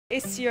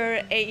It's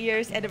your 8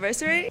 years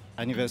anniversary.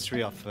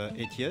 Anniversary of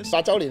 8 years.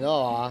 8週年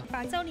啦，係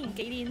嘛8週年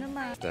紀念啊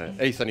嘛。The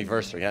 8th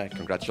anniversary, yeah,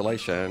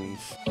 congratulations.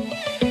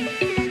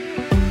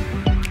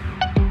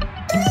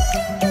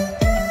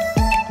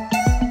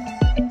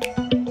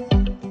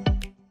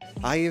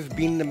 I have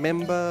been a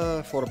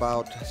member for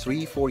about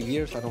 3-4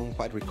 years, I don't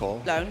quite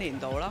recall. 2年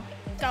到啦。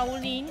舊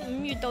年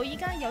5月到依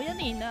家有1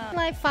年啦。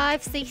Like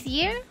 5-6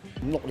 years。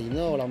5、6年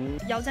啦，我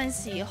諗。有陣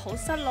時好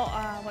失落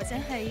啊，或者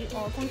係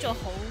我工作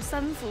好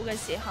辛苦嘅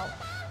時候，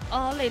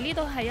我嚟呢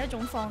度係一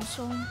種放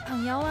鬆。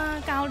朋友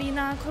啊、教練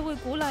啊，佢會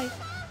鼓勵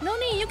 ，No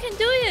need, you can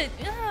do it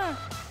啊。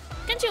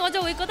跟住我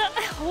就會覺得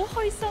好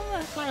開心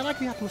啊 I like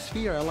the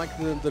atmosphere, I like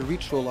the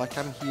ritual. I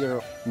come here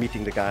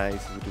meeting the guys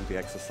who do the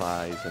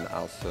exercise and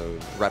also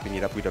wrapping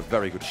it up with a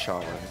very good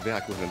shower.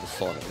 Very good in the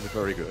sauna, it's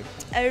very good.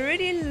 I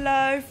really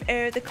love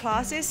the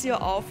classes you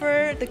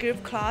offer, the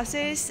group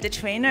classes. The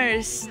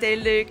trainers, they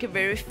look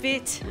very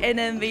fit. And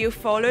then when you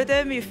follow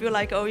them, you feel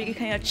like, oh, you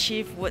can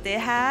achieve what they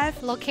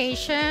have.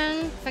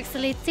 Location,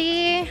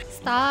 facility,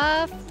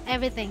 staff,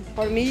 everything.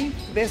 For me,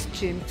 best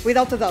gym,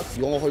 without a doubt.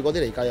 如果我去嗰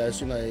啲嚟計啊，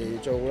算係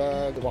最好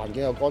啦，環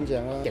境又乾淨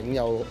啦，景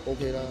又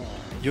OK 啦。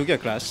Yoga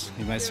class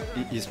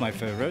is my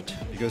favorite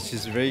because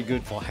it's very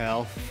good for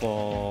health,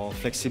 for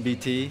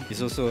flexibility. It's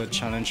also a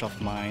challenge of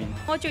mine.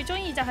 我最中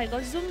意就係個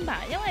Zumba，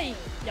 因為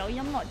有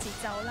音樂節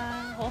奏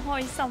啦，好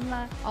開心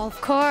啦。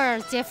Of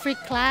course, Jeffrey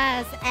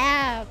class,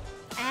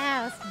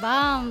 abs,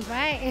 bomb,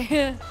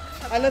 right?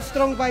 I love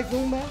strong by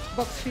Zumba,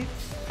 box fit.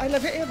 I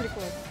love every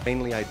class.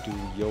 Mainly I do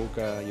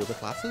yoga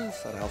classes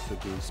and I also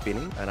do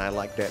spinning, and I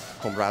like that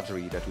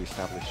camaraderie that we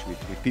establish with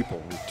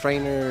people, with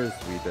trainers,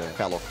 with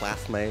fellow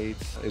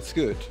classmates. It's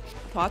good.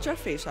 同阿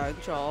Jeffrey 上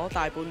咗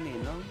大半年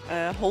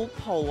咯，好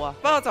蒲啊，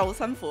不過就好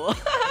辛苦，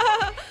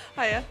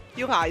係啊，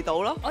要捱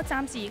到咯。我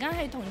暫時而家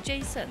係同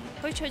Jason，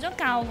 佢除咗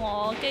教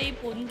我基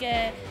本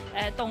嘅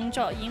動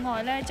作以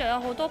外咧，就有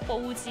好多保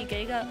護自己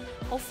嘅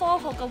好科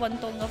學嘅運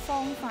動嘅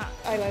方法。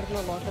I learned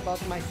a lot about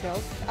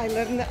myself. I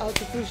learned how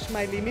to push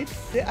my limits.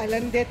 I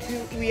learned that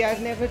we are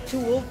never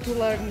too old to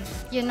learn.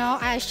 You know,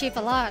 I achieved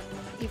a lot.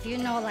 If you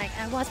know, like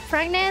I was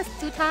pregnant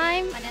 2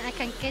 times, and then I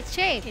can get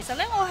shape. 其實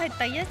咧，我係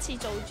第一次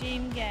做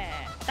gym 嘅，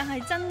但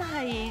係真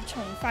係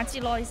從發自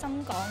內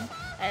心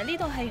講，呢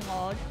度係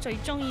我最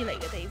中意嚟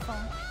嘅地方，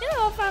因為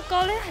我發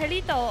覺咧喺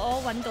呢度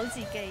我揾到自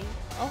己，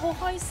我好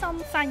開心，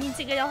發現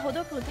自己有好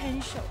多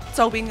potential。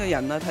周邊嘅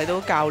人啊，睇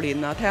到教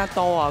練啊，聽得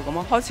多啊，咁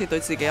啊開始對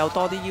自己有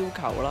多啲要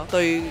求啦，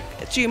對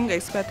gym 嘅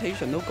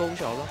expectation 都高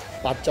咗咯。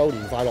8週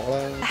年快樂啦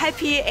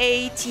Happy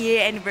 8th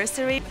year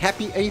anniversary!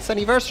 Happy 8th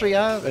anniversary,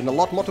 and a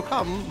lot more to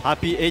come.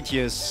 Happy 8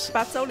 years.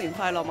 8週年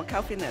快樂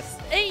Macao Fitness!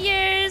 8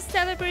 years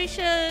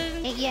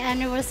celebration! 8-year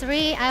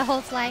anniversary. I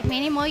hope like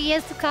many more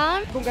years to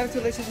come.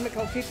 Congratulations,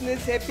 Macao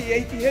Fitness. Happy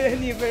 8th-year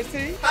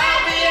anniversary.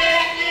 Happy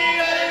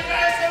 8th-year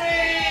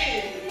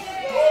anniversary!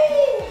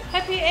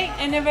 Happy 8th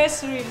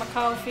anniversary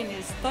Macao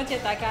Fitness. 多謝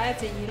大家一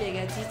直以嚟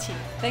嘅支持。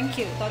Thank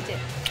you， 多謝。